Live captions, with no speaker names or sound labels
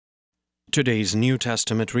Today's New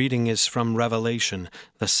Testament reading is from Revelation,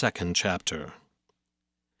 the 2nd chapter.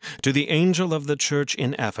 To the angel of the church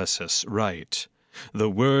in Ephesus write, the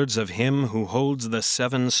words of him who holds the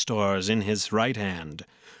 7 stars in his right hand,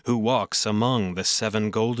 who walks among the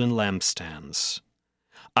 7 golden lampstands.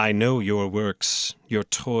 I know your works, your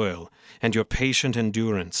toil, and your patient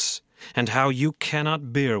endurance, and how you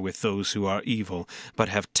cannot bear with those who are evil, but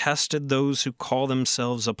have tested those who call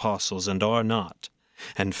themselves apostles and are not,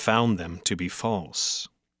 and found them to be false.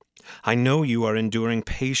 I know you are enduring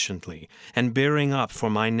patiently and bearing up for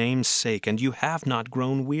my name's sake, and you have not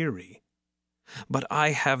grown weary. But I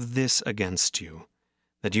have this against you,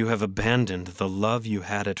 that you have abandoned the love you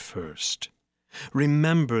had at first.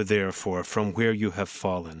 Remember, therefore, from where you have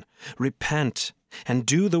fallen. Repent, and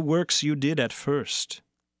do the works you did at first.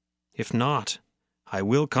 If not, I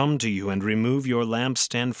will come to you and remove your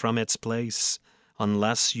lampstand from its place,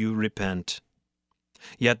 unless you repent.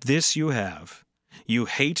 Yet this you have, you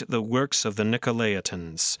hate the works of the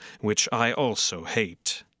Nicolaitans, which I also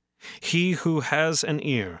hate. He who has an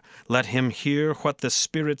ear, let him hear what the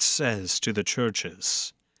Spirit says to the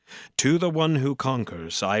churches. To the one who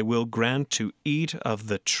conquers I will grant to eat of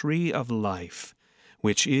the tree of life,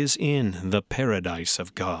 which is in the paradise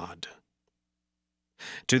of God.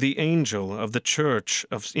 To the angel of the church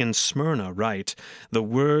in Smyrna write the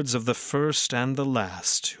words of the first and the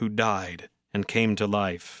last who died and came to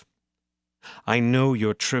life. I know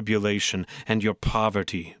your tribulation and your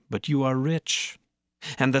poverty, but you are rich,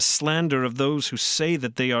 and the slander of those who say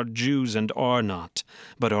that they are Jews and are not,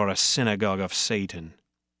 but are a synagogue of Satan.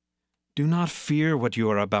 Do not fear what you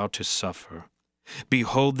are about to suffer.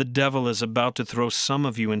 Behold, the devil is about to throw some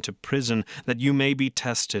of you into prison, that you may be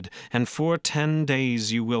tested, and for 10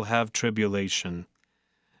 days you will have tribulation.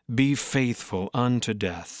 Be faithful unto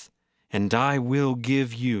death, and I will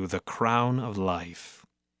give you the crown of life.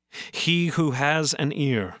 He who has an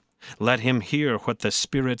ear, let him hear what the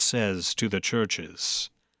Spirit says to the churches.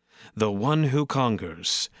 The one who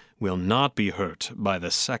conquers will not be hurt by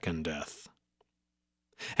the second death.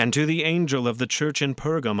 And to the angel of the church in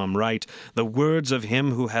Pergamum write the words of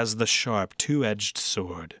him who has the sharp 2-edged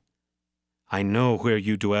sword. I know where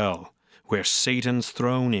you dwell, where Satan's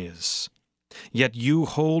throne is. Yet you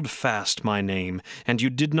hold fast my name, and you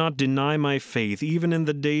did not deny my faith, even in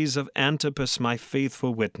the days of Antipas my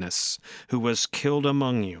faithful witness, who was killed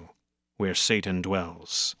among you, where Satan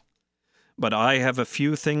dwells. But I have a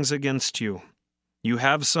few things against you. You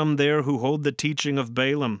have some there who hold the teaching of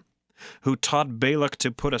Balaam, who taught Balak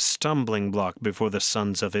to put a stumbling block before the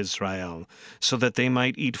sons of Israel, so that they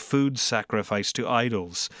might eat food sacrificed to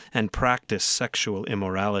idols and practice sexual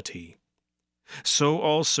immorality. So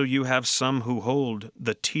also you have some who hold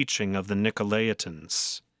the teaching of the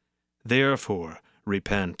Nicolaitans. Therefore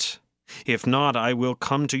repent. If not, I will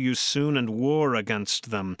come to you soon and war against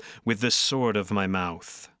them with the sword of my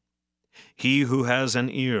mouth. He who has an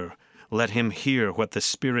ear, let him hear what the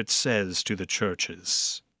Spirit says to the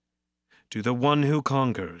churches. To the one who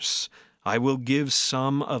conquers, I will give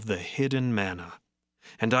some of the hidden manna,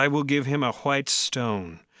 and I will give him a white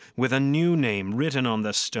stone, with a new name written on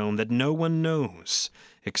the stone that no one knows,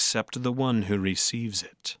 except the one who receives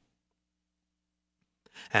it.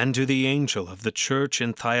 And to the angel of the church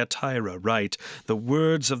in Thyatira write the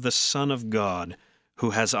words of the Son of God,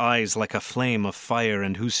 who has eyes like a flame of fire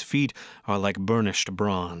and whose feet are like burnished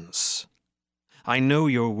bronze. I know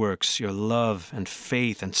your works, your love and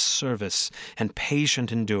faith and service and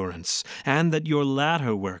patient endurance, and that your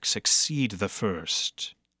latter works exceed the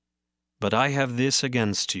first. But I have this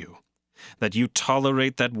against you, that you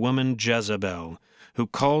tolerate that woman Jezebel, who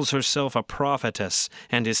calls herself a prophetess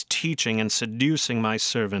and is teaching and seducing my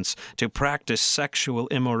servants to practice sexual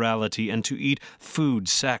immorality and to eat food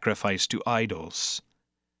sacrificed to idols.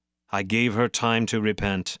 I gave her time to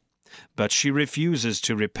repent, but she refuses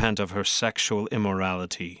to repent of her sexual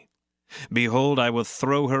immorality. Behold, I will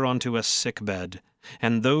throw her onto a sickbed,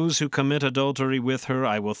 and those who commit adultery with her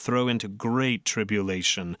I will throw into great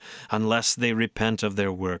tribulation, unless they repent of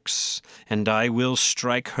their works, and I will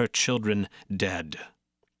strike her children dead.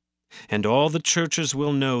 And all the churches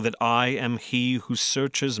will know that I am he who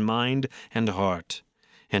searches mind and heart,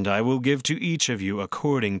 and I will give to each of you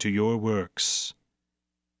according to your works.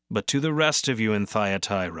 But to the rest of you in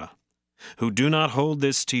Thyatira, who do not hold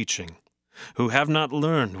this teaching, who have not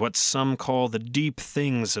learned what some call the deep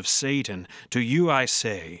things of Satan, to you I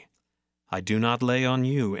say, I do not lay on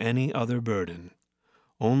you any other burden.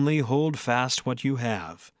 Only hold fast what you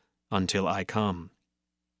have until I come.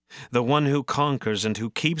 The one who conquers and who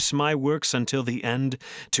keeps my works until the end,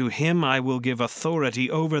 to him I will give authority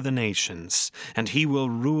over the nations, and he will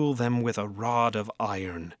rule them with a rod of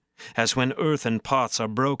iron. as when earthen pots are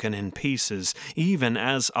broken in pieces, even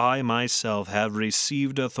as I myself have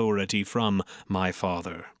received authority from my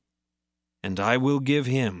Father. And I will give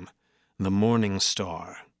him the morning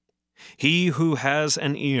star. He who has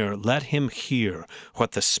an ear, let him hear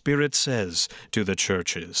what the Spirit says to the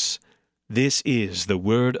churches. This is the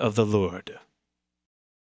word of the Lord.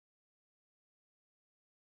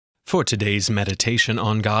 For today's meditation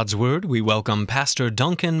on God's Word, we welcome Pastor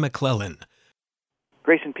Duncan McClellan.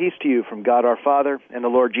 Grace and peace to you from God our Father and the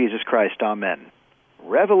Lord Jesus Christ. Amen.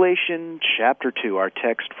 Revelation chapter 2, our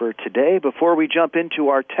text for today. Before we jump into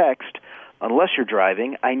our text, unless you're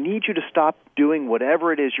driving, I need you to stop doing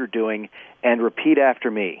whatever it is you're doing and repeat after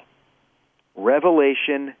me.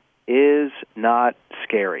 Revelation is not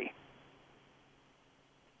scary.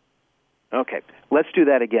 Okay, let's do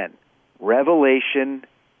that again. Revelation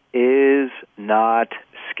is not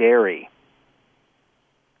scary.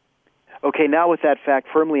 Okay, now with that fact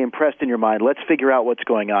firmly impressed in your mind, let's figure out what's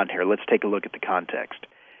going on here. Let's take a look at the context.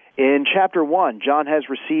 In chapter 1, John has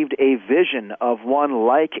received a vision of one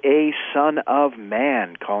like a son of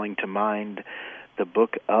man, calling to mind the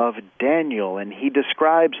book of Daniel, and he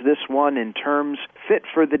describes this one in terms fit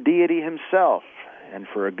for the deity himself, and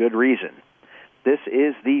for a good reason. This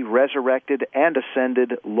is the resurrected and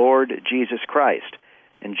ascended Lord Jesus Christ,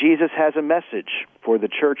 and Jesus has a message for the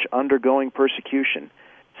church undergoing persecution.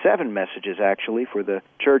 7 messages, actually, for the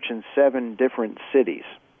church in 7 different cities.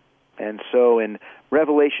 And so in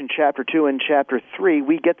Revelation chapter 2 and chapter 3,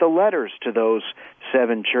 we get the letters to those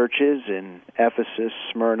 7 churches in Ephesus,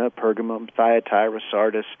 Smyrna, Pergamum, Thyatira,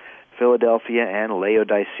 Sardis, Philadelphia, and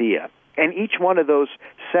Laodicea. And each one of those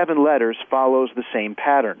 7 letters follows the same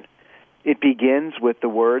pattern. It begins with the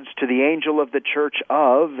words, to the angel of the church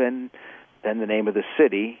of, and then the name of the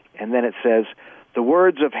city, and then it says, the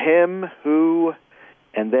words of him who...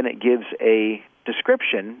 And then it gives a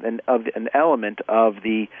description of an element of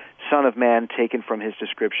the Son of Man taken from his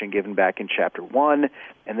description given back in chapter 1.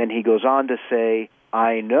 And then he goes on to say,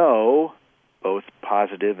 I know both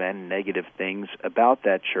positive and negative things about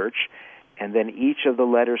that church. And then each of the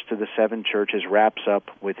letters to the 7 churches wraps up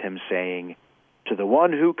with him saying, to the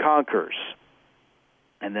one who conquers.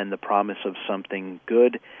 And then the promise of something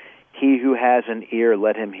good. He who has an ear,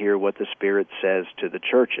 let him hear what the Spirit says to the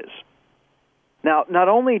churches. Now, not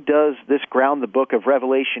only does this ground the book of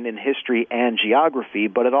Revelation in history and geography,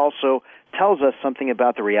 but it also tells us something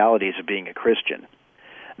about the realities of being a Christian.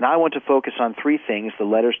 Now, I want to focus on 3 things the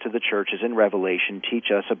letters to the churches in Revelation teach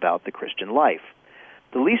us about the Christian life.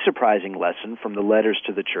 The least surprising lesson from the letters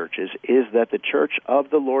to the churches is that the church of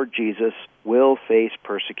the Lord Jesus will face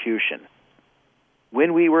persecution.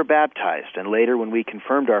 When we were baptized, and later when we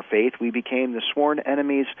confirmed our faith, we became the sworn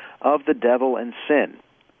enemies of the devil and sin.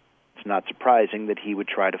 It's not surprising that he would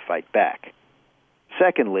try to fight back.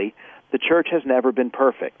 Secondly, the church has never been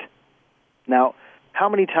perfect. Now, how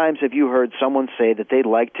many times have you heard someone say that they'd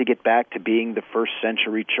like to get back to being the first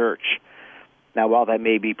century church? Now, while that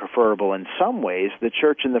may be preferable in some ways, the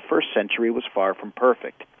church in the first century was far from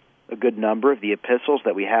perfect. A good number of the epistles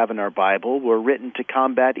that we have in our Bible were written to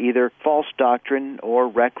combat either false doctrine or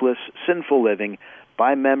reckless, sinful living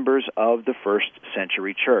by members of the first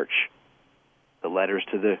century church. The letters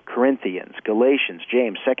to the Corinthians, Galatians,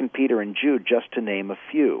 James, 2 Peter, and Jude, just to name a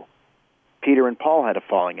few. Peter and Paul had a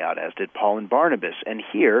falling out, as did Paul and Barnabas. And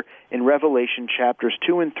here, in Revelation chapters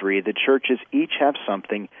 2 and 3, the churches each have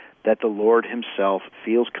something that the Lord himself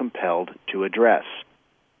feels compelled to address.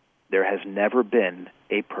 There has never been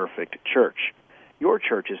a perfect church. Your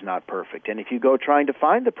church is not perfect, and if you go trying to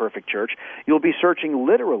find the perfect church, you'll be searching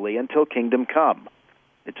literally until kingdom come.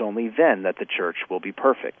 It's only then that the church will be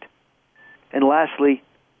perfect. And lastly,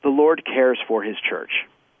 the Lord cares for his church.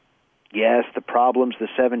 Yes, the problems the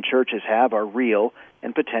 7 churches have are real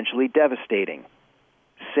and potentially devastating.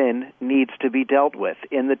 Sin needs to be dealt with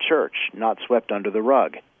in the church, not swept under the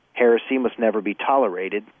rug. Heresy must never be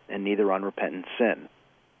tolerated, and neither unrepentant sin.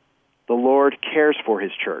 The Lord cares for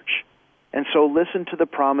his church, and so listen to the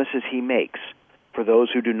promises he makes for those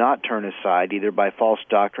who do not turn aside either by false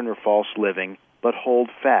doctrine or false living, but hold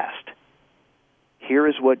fast. Here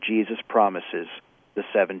is what Jesus promises the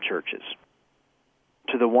 7 churches.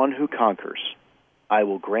 To the one who conquers, I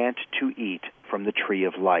will grant to eat from the tree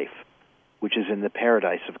of life, which is in the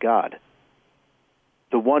paradise of God.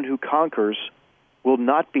 The one who conquers will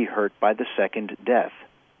not be hurt by the second death.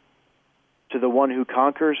 To the one who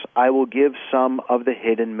conquers, I will give some of the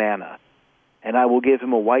hidden manna, and I will give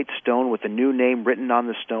him a white stone with a new name written on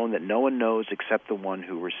the stone that no one knows except the one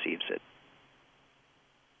who receives it.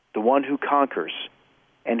 The one who conquers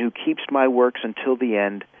and who keeps my works until the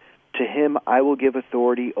end, to him I will give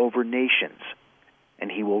authority over nations,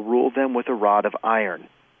 and he will rule them with a rod of iron,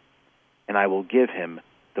 and I will give him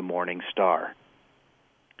the morning star.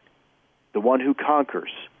 The one who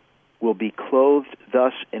conquers will be clothed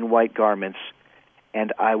thus in white garments,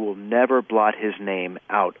 and I will never blot his name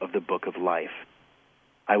out of the book of life.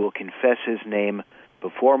 I will confess his name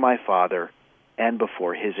before my Father and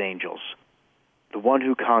before his angels. The one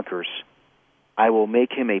who conquers, I will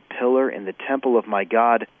make him a pillar in the temple of my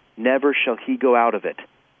God, never shall he go out of it.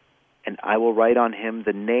 And I will write on him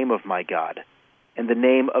the name of my God, and the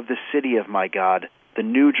name of the city of my God, the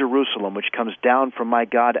new Jerusalem, which comes down from my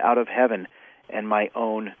God out of heaven, and my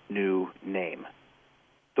own new name.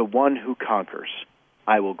 The one who conquers,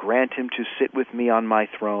 I will grant him to sit with me on my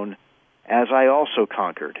throne, as I also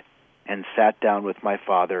conquered, and sat down with my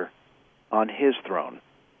Father on his throne.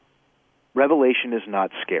 Revelation is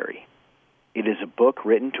not scary. It is a book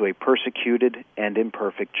written to a persecuted and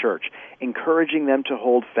imperfect church, encouraging them to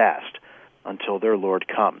hold fast until their Lord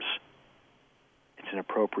comes. It's an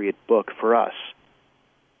appropriate book for us.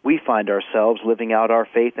 We find ourselves living out our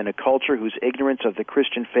faith in a culture whose ignorance of the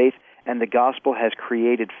Christian faith and the gospel has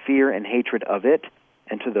created fear and hatred of it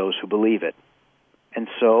and to those who believe it. And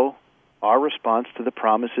so, our response to the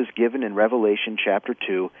promises given in Revelation chapter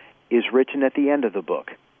 2 is written at the end of the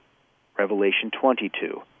book, Revelation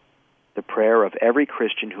 22, the prayer of every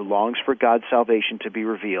Christian who longs for God's salvation to be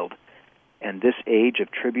revealed, and this age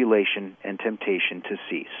of tribulation and temptation to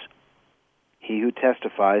cease. He who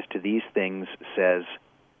testifies to these things says,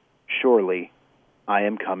 "Surely I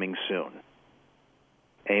am coming soon."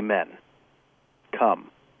 Amen.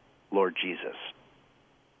 Come, Lord Jesus.